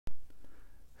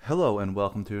Hello and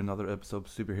welcome to another episode of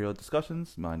Superhero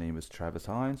Discussions. My name is Travis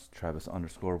Hines,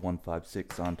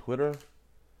 Travis_156 on Twitter.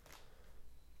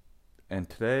 And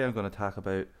today I'm going to talk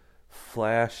about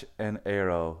Flash and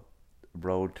Arrow,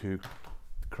 Road to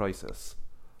Crisis.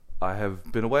 I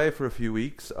have been away for a few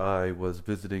weeks. I was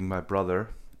visiting my brother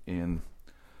in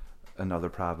another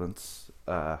province,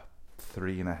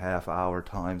 3.5 hour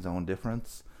time zone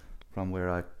difference from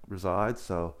where I reside,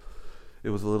 so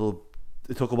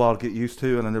it took a while to get used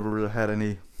to, and I never really had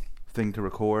anything to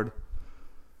record.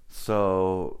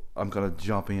 So I'm going to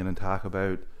jump in and talk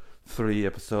about 3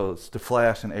 episodes, The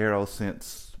Flash and Arrow,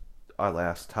 since I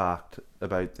last talked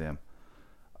about them.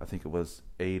 I think it was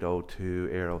 802,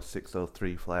 Arrow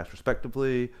 603, Flash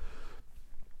respectively.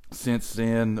 Since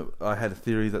then, I had a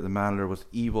theory that the Monitor was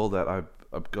evil that I'm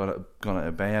gonna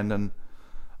abandon.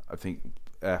 I think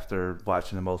after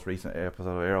watching the most recent episode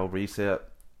of Arrow Reset,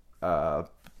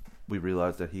 we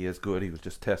realized that he is good. He was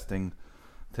just testing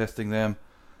them.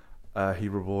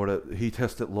 He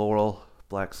tested Laurel,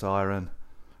 Black Siren,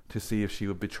 to see if she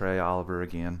would betray Oliver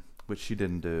again, which she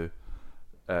didn't do.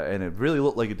 And it really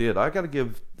looked like it did. I got to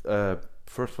give,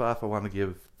 first off, I want to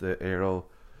give the Arrow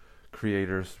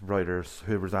creators, writers,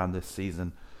 whoever's on this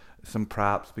season, some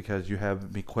props, because you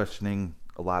have me questioning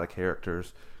a lot of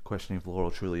characters, questioning if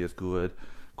Laurel truly is good,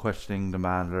 questioning the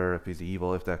Monitor, if he's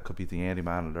evil, if that could be the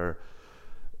Anti-Monitor,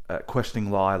 questioning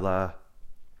Lila.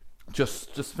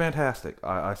 Just fantastic.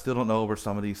 I still don't know where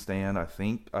some of these stand. I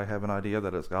think I have an idea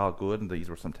that it's all good, and these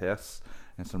were some tests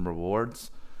and some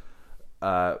rewards.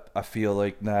 I feel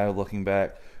like now, looking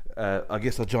back, I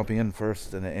guess I'll jump in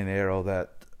first in Arrow,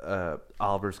 that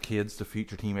Oliver's kids, the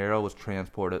future Team Arrow, was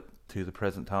transported to the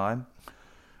present time,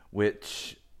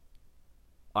 which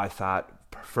I thought,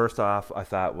 first off,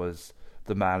 was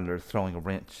the Monitor throwing a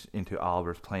wrench into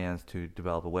Oliver's plans to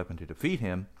develop a weapon to defeat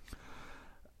him.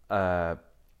 Because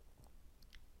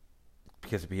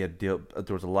there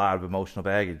was a lot of emotional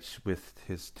baggage with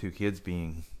his 2 kids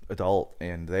being adult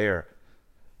and there.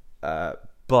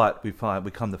 But we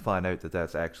come to find out that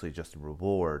that's actually just a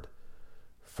reward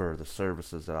for the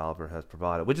services that Oliver has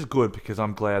provided, which is good, because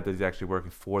I'm glad that he's actually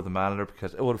working for the Monitor,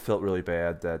 because it would have felt really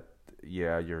bad that,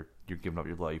 yeah, you're giving up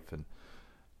your life and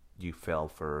you fell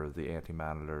for the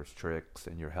Anti-Monitor's tricks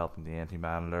and you're helping the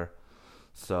Anti-Monitor.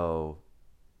 So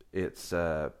it's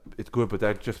good, but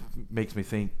that just makes me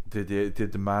think, did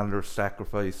the Monitor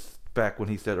sacrifice, back when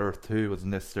he said Earth 2 was a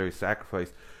necessary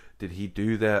sacrifice, did he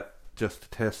do that just to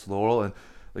test Laurel? And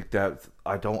like that,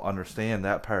 I don't understand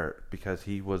that part, because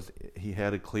he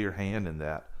had a clear hand in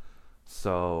that.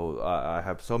 So I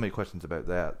have so many questions about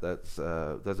that. That's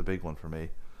a big one for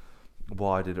me.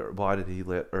 Why did he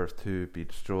let Earth 2 be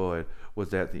destroyed?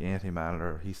 Was that the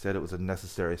Anti-Monitor? He said it was a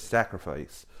necessary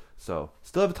sacrifice. So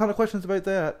still have a ton of questions about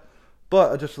that.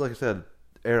 But just like I said,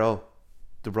 Arrow,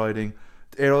 the writing,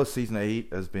 Arrow season 8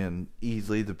 has been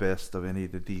easily the best of any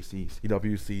of the DC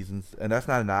CW seasons, and that's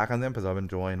not a knock on them, because I'm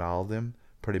enjoying all of them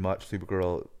pretty much.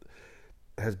 Supergirl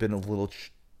has been a little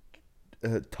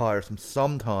tiresome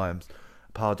sometimes.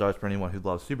 Apologize for anyone who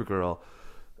loves Supergirl.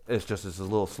 It's a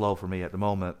little slow for me at the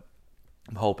moment.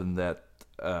 I'm hoping that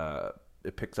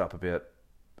it picks up a bit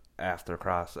after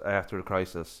the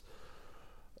Crisis.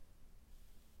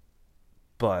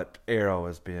 But Arrow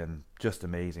has been just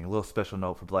amazing. A little special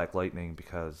note for Black Lightning,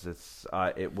 because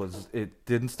it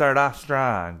didn't start off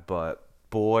strong, but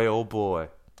boy oh boy,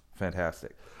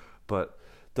 fantastic. But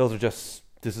this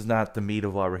is not the meat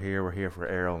of why we're here. We're here for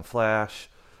Arrow and Flash.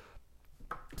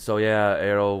 So yeah,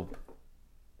 Arrow,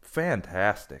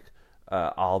 fantastic.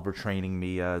 Oliver training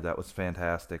Mia, that was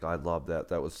fantastic. I loved that.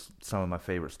 That was some of my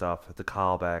favorite stuff. The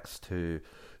callbacks to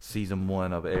season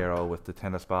 1 of Arrow with the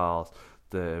tennis balls,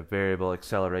 the variable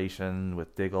acceleration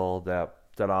with Diggle,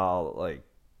 that all, like,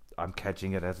 I'm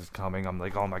catching it as it's coming. I'm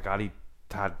like, oh my god, he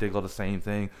taught Diggle the same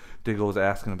thing. Diggle was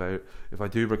asking about, if I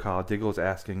do recall, Diggle was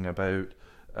asking about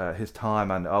his time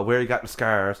on, where he got the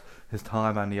scars, his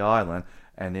time on the island,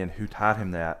 and then who taught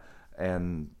him that.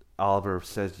 And Oliver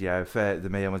says Yao Fei, the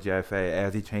man was Yao Fei,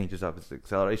 as he changes up his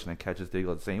acceleration and catches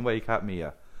Diggle the same way he caught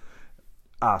Mia.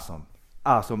 Awesome.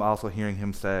 Also hearing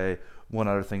him say, one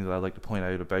other thing that I'd like to point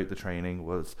out about the training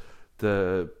was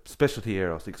the specialty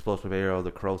arrows, the explosive arrow,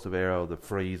 the corrosive arrow, the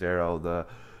freeze arrow,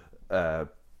 the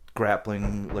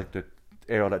grappling, like the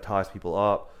arrow that ties people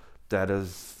up. That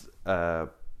is,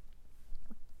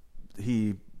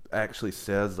 he actually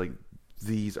says, like,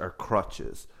 these are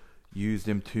crutches. Use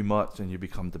them too much and you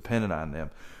become dependent on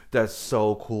them. That's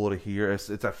so cool to hear. It's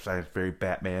actually very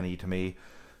Batman-y to me.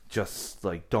 Just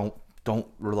like, don't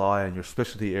rely on your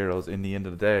specialty arrows. In the end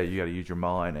of the day, you got to use your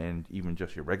mind and even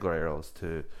just your regular arrows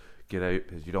to get out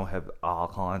because you don't have all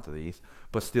kinds of these,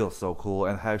 but still so cool.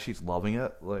 And how she's loving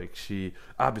it, like she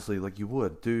obviously, like you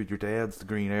would, dude, your dad's the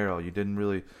Green Arrow. You didn't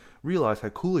really realize how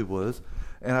cool he was,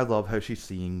 and I love how she's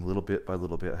seeing little bit by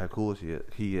little bit how cool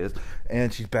he is,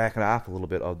 and she's backing off a little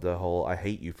bit of the whole "I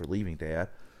hate you for leaving, Dad."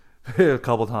 A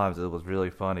couple times it was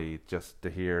really funny just to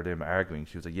hear them arguing.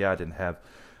 She was like, "Yeah, I didn't have.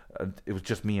 It was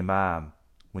just me and Mom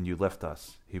when you left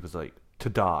us." He was like, "To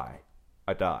die,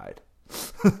 I died."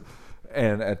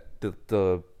 And at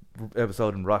the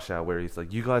episode in Rush Hour where he's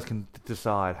like, "You guys can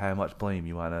decide how much blame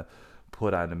you want to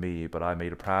put onto me, but I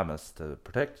made a promise to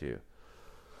protect you."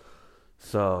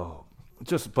 So,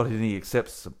 but he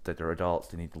accepts that they're adults.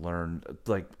 They need to learn.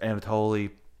 Like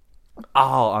Anatoly.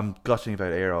 Oh, I'm gushing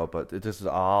about Arrow, but this is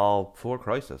all for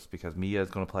Crisis because Mia is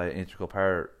going to play an integral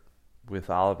part with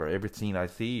Oliver. Every scene I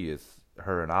see is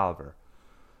her and Oliver.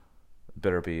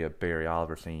 Better be a Barry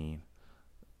Oliver scene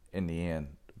in the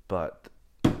end. But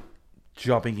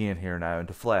jumping in here now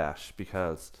into Flash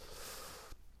because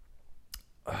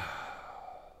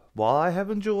while I have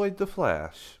enjoyed The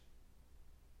Flash,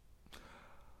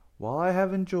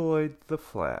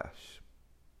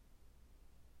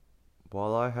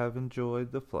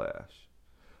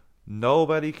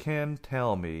 nobody can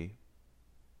tell me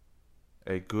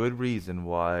a good reason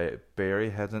why Barry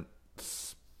hasn't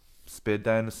sped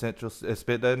down to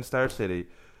Star City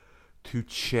to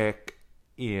check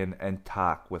in and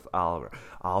talk with Oliver.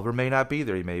 Oliver may not be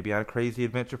there. He may be on a crazy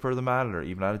adventure for the Monitor,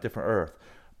 even on a different Earth.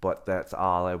 But that's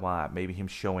all I want. Maybe him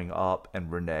showing up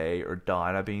and Renee or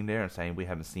Donna being there and saying we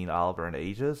haven't seen Oliver in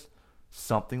ages.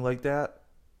 Something like that.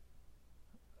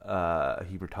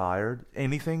 He retired.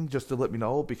 Anything just to let me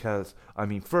know because, I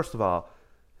mean, first of all,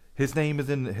 his name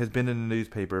has been in the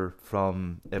newspaper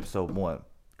from episode 1,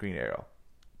 Green Arrow.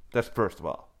 That's first of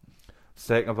all.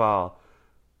 Second of all,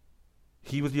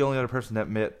 he was the only other person that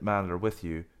met Monitor with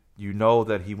you. You know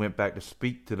that he went back to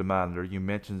speak to the Monitor. You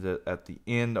mentioned it at the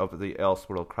end of the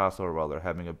Elseworld crossover while they're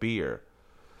having a beer.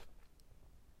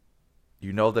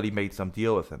 You know that he made some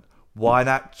deal with him. Why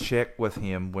not check with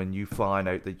him when you find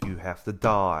out that you have to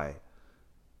die?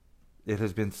 It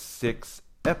has been 6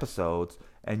 episodes,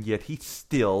 and yet he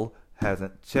still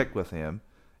hasn't checked with him.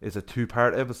 It's a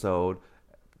 2-part episode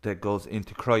that goes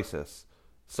into Crisis.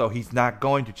 So he's not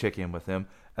going to check in with him,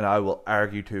 and I will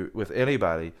argue with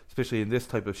anybody, especially in this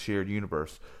type of shared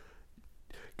universe.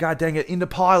 God dang it, in the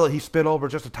pilot he spit over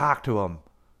just to talk to him.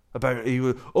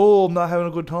 I'm not having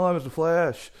a good time as the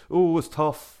Flash. Oh, it's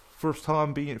tough. I'm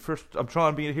trying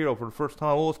to be a hero for the first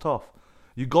time. Oh, it's tough.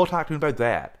 You go talk to him about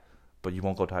that, but you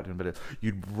won't go talk to him about it.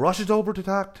 You'd rush it over to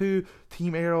talk to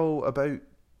Team Arrow about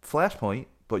Flashpoint,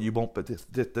 but you won't. But this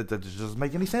doesn't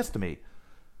make any sense to me.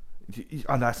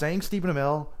 I'm not saying Stephen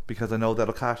Amell because I know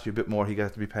that'll cost you a bit more. He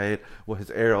gets to be paid what his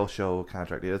Arrow show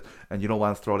contract is, and you don't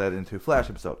want to throw that into a Flash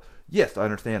episode. Yes, I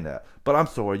understand that, but I'm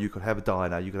sorry. You could have a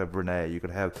Dinah, you could have Renee, you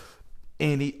could have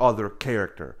any other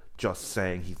character just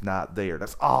saying he's not there.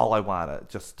 That's all I wanted,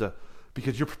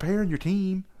 because you're preparing your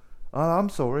team. I'm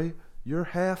sorry, you're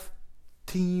half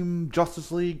Team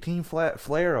Justice League, Team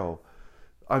Flaro.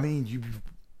 I mean, you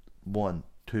 1,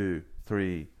 2,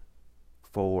 3,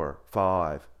 4,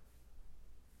 5.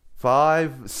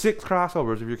 6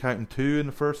 crossovers if you're counting 2 in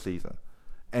the first season,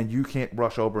 and you can't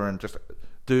rush over and just,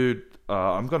 dude,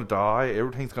 I'm gonna die.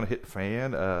 Everything's gonna hit the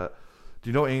fan. Do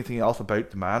you know anything else about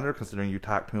the Monitor? Considering you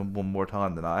talked to him one more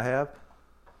time than I have.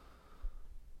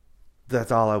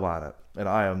 That's all I wanted, and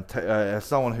I am as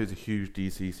someone who's a huge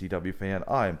DC CW fan,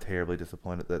 I am terribly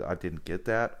disappointed that I didn't get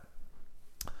that.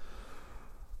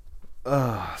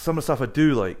 Some of the stuff I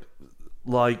do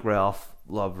like Ralph.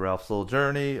 Love Ralph's little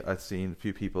journey. I've seen a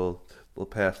few people the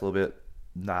past little bit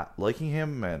not liking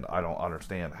him, and I don't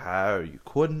understand how you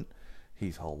couldn't.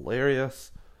 He's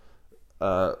hilarious.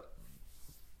 I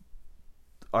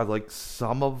like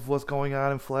some of what's going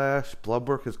on in Flash.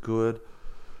 Bloodwork is good.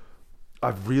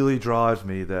 It really drives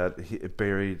me that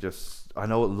Barry just... I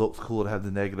know it looks cool to have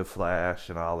the negative Flash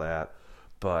and all that,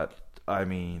 but, I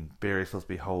mean, Barry's supposed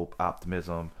to be hope,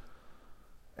 optimism,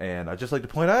 and I'd just like to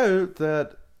point out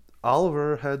that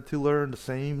Oliver had to learn the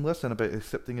same lesson about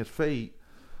accepting his fate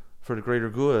for the greater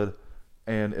good,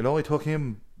 and it only took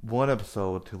him 1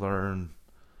 episode to learn,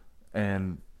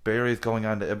 and Barry's going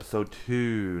on to episode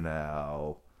 2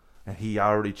 now, and he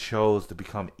already chose to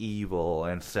become evil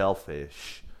and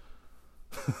selfish,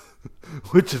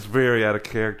 which is very out of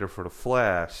character for the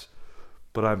Flash.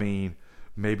 But I mean,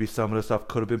 maybe some of the stuff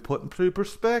could have been put into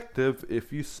perspective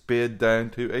if you sped down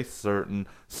to a certain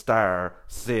Star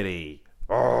City.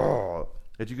 Oh,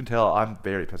 as you can tell, I'm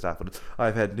very pissed off.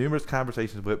 I've had numerous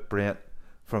conversations with Brent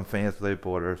from Fans Without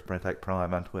Borders, Brent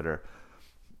Prime on Twitter,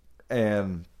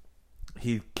 and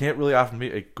he can't really offer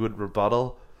me a good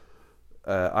rebuttal.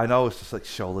 I know it's just like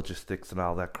show logistics and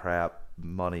all that crap,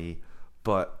 money,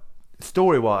 but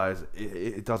story-wise,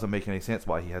 it doesn't make any sense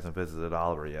why he hasn't visited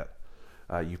Oliver yet.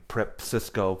 You prep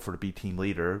Cisco for the B team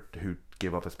leader who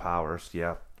gave up his powers.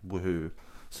 Yeah, woohoo!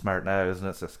 Smart now, isn't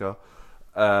it, Cisco?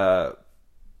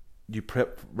 You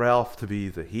prep Ralph to be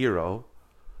the hero.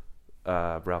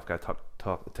 Ralph got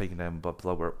taken down by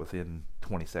Bloodwork within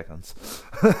 20 seconds.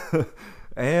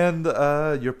 And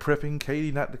you're prepping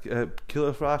Katie not to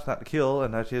kill Frost, not to kill,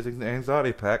 and now she has anxiety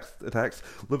attacks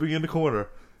living in the corner.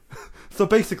 So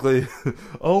basically,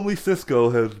 only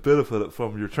Cisco has benefited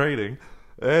from your training,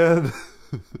 and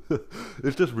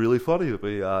it's just really funny to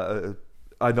me.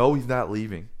 I know he's not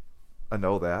leaving. I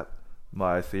know that.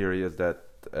 My theory is that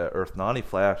Earth 90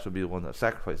 Flash will be the one that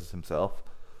sacrifices himself.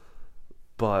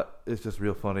 But it's just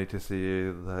real funny to see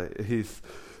that he's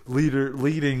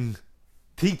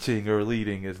teaching or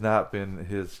leading has not been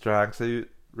his strong suit,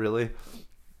 really.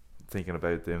 Thinking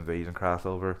about the invasion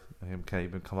crossover, him can't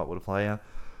even come up with a plan.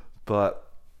 But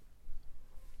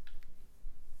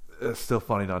it's still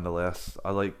funny nonetheless.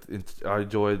 I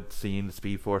enjoyed seeing the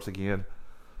Speed Force again,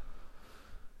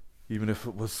 even if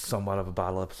it was somewhat of a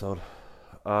battle episode.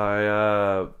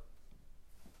 Trying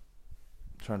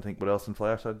to think what else in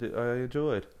Flash I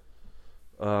enjoyed.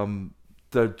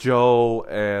 The Joe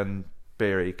and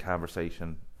Barry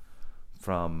conversation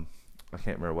from I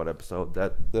can't remember what episode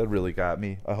that really got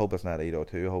me. I hope it's not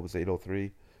 802. I hope it's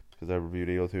 803 because I reviewed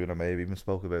 802 and I may have even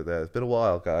spoke about that. It's been a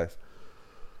while, guys.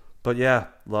 But yeah,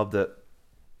 loved it.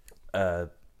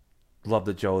 Loved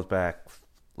that Joe's back.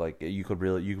 Like you could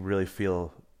really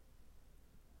feel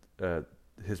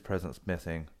his presence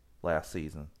missing last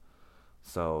season.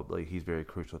 So like he's very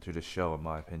crucial to this show in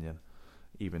my opinion.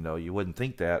 Even though you wouldn't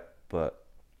think that, but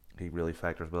he really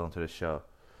factors well into this show.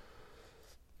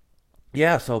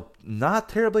 Yeah, so not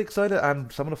terribly excited on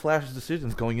some of the Flash's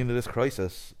decisions going into this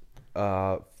crisis.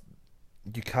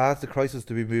 You caused the crisis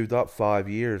to be moved up 5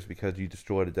 years because you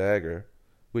destroyed a dagger,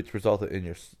 which resulted in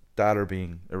your daughter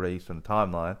being erased from the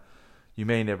timeline. You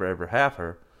may never ever have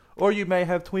her, or you may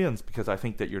have twins because I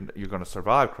think that you're going to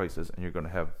survive crisis and you're going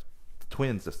to have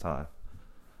twins this time.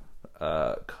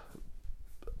 I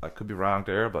could be wrong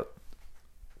there, but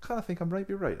I kind of think I might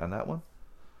be right on that one.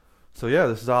 So yeah,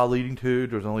 this is all leading to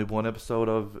there's only one episode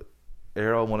of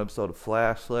Arrow, one episode of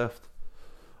Flash left.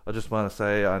 I just want to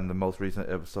say on the most recent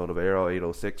episode of Arrow,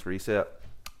 806 Reset,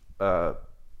 I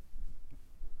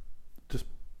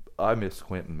miss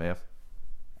Quentin, man.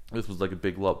 This was like a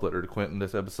big love letter to Quentin,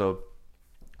 this episode.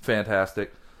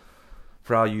 Fantastic.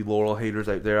 For all you Laurel haters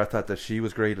out there, I thought that she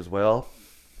was great as well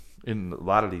in a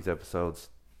lot of these episodes.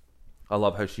 I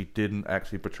love how she didn't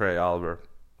actually betray Oliver.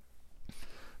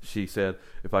 She said,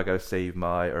 if I gotta save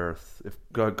my Earth, if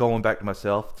going back to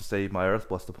myself to save my Earth,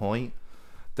 what's the point?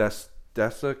 That's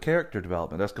a character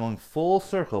development. That's going full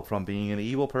circle from being an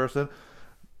evil person,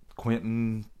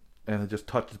 Quentin, and it just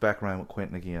touches back around with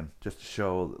Quentin again, just to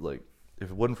show that, like, if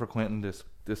it wasn't for Quentin, this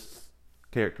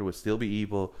character would still be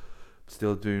evil,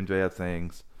 still doing bad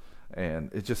things,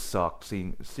 and it just sucked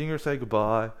seeing her say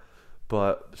goodbye.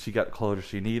 But she got the closure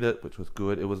she needed, which was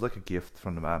good. It was like a gift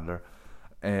from the Manager.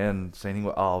 And same thing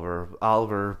with Oliver.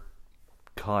 Oliver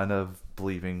kind of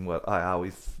believing what I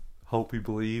always hope he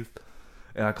believed.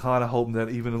 And I kind of hope that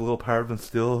even a little part of him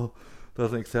still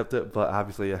doesn't accept it. But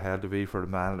obviously it had to be for the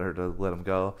Manager to let him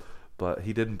go. But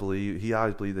he didn't believe. He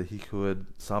always believed that he could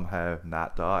somehow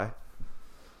not die.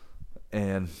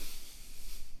 And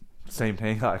same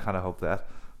thing, I kind of hope that.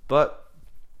 But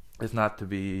it's not to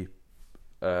be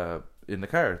in the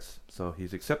cards. So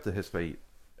he's accepted his fate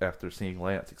after seeing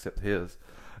Lance accept his.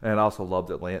 And I also love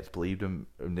that Lance believed him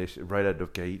right out of the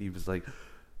gate. He was like,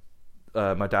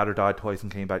 my daughter died twice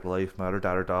and came back to life. My other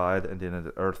daughter died, and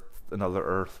then another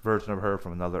Earth version of her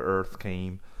from another Earth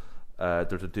came.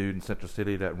 There's a dude in Central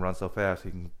City that runs so fast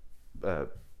he can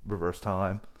reverse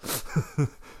time.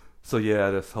 So yeah,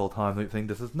 this whole time thing,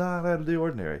 this is not out of the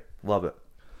ordinary. Love it.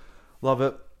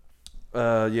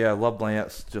 Yeah, love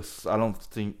Lance. Just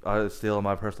still in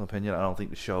my personal opinion, I don't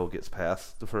think the show gets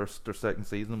past the first or second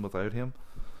season without him.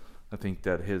 I think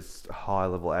that his high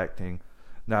level acting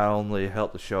not only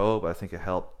helped the show, but I think it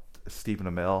helped Stephen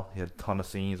Amell. He had a ton of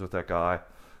scenes with that guy,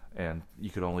 and you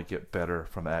could only get better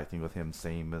from acting with him,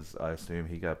 same as I assume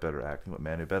he got better acting with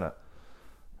Manu Bennett.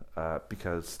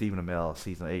 Because Stephen Amell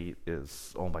season 8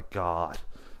 is, oh my god,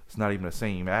 it's not even the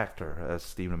same actor as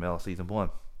Stephen Amell season 1.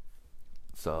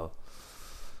 So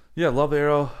yeah, love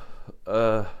Arrow.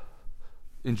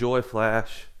 Enjoy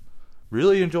Flash.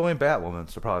 Really enjoying Batwoman,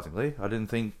 surprisingly. I didn't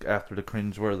think after the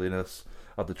cringeworthiness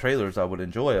of the trailers I would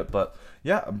enjoy it, but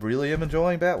yeah, I really am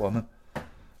enjoying Batwoman.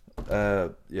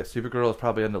 Yeah, Supergirl is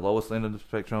probably on the lowest end of the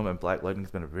spectrum, and Black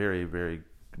Lightning's been very, very,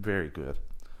 very good.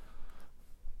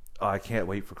 I can't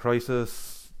wait for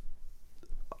Crisis.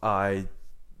 Random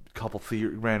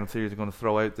theories I'm going to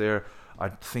throw out there. I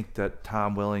think that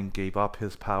Tom Welling gave up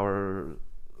his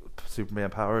Superman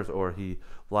powers, or he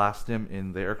lost them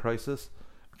in their Crisis,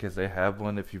 because they have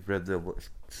one. If you've read the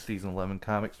season 11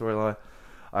 comic storyline,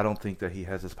 I don't think that he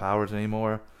has his powers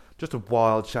anymore. Just a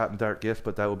wild shot in dark gift,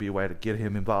 but that would be a way to get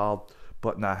him involved,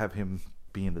 but not have him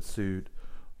be in the suit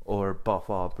or buff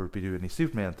up or be doing any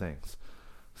Superman things.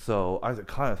 So I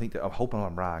kind of think that I'm hoping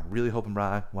I'm wrong. Really hoping I'm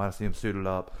wrong. Want to see him suited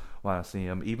up. Want to see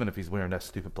him, even if he's wearing that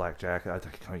stupid black jacket. I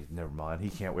think, never mind. He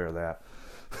can't wear that.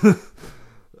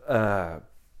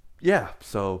 Yeah.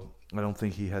 So I don't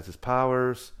think he has his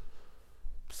powers.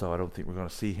 So I don't think we're going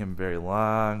to see him very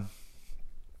long.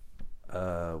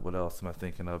 What else am I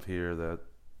thinking of here? That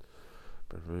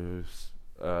Bruce.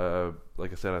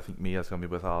 Like I said, I think Mia's going to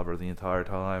be with Oliver the entire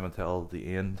time until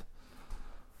the end.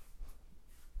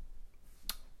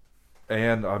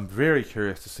 And I'm very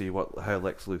curious to see how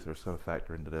Lex Luthor is going to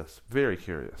factor into this. Very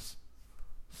curious.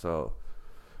 So,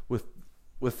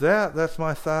 with that, that's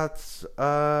my thoughts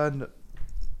on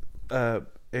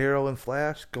Arrow and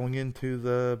Flash going into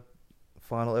the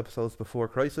final episodes before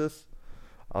Crisis.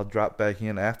 I'll drop back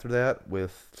in after that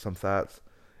with some thoughts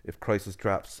if the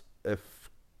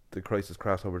Crisis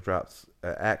crossover drops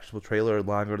an actual trailer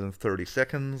longer than 30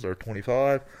 seconds or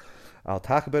 25. I'll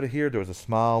talk about it here. There was a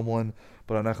small one,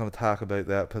 but I'm not going to talk about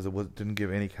that because it didn't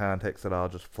give any context at all.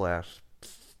 Just flash,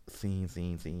 scene.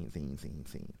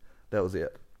 That was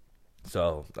it.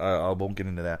 So I won't get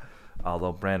into that.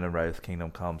 Although Brandon writes Kingdom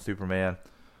Come Superman.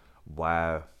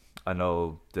 Wow. I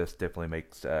know this definitely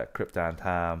makes Krypton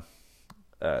time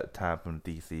from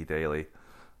DC Daily.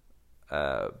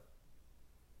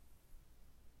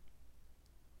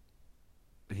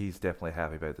 He's definitely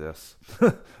happy about this.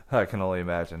 I can only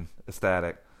imagine.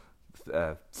 Ecstatic.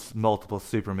 Multiple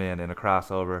Superman in a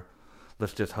crossover.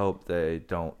 Let's just hope they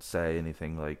don't say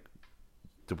anything like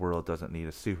the world doesn't need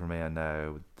a Superman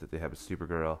now, that they have a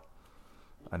Supergirl.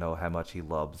 I know how much he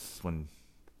loves when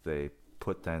they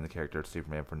put down the character of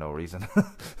Superman for no reason.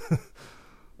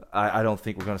 I don't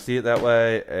think we're going to see it that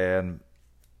way, and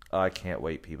I can't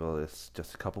wait, people. It's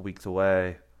just a couple weeks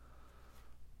away.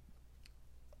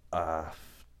 I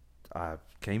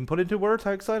can't even put into words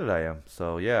how excited I am.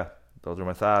 So yeah, those are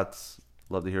my thoughts.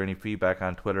 Love to hear any feedback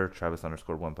on Twitter,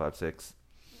 Travis_156.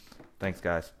 Thanks,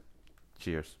 guys.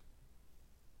 Cheers.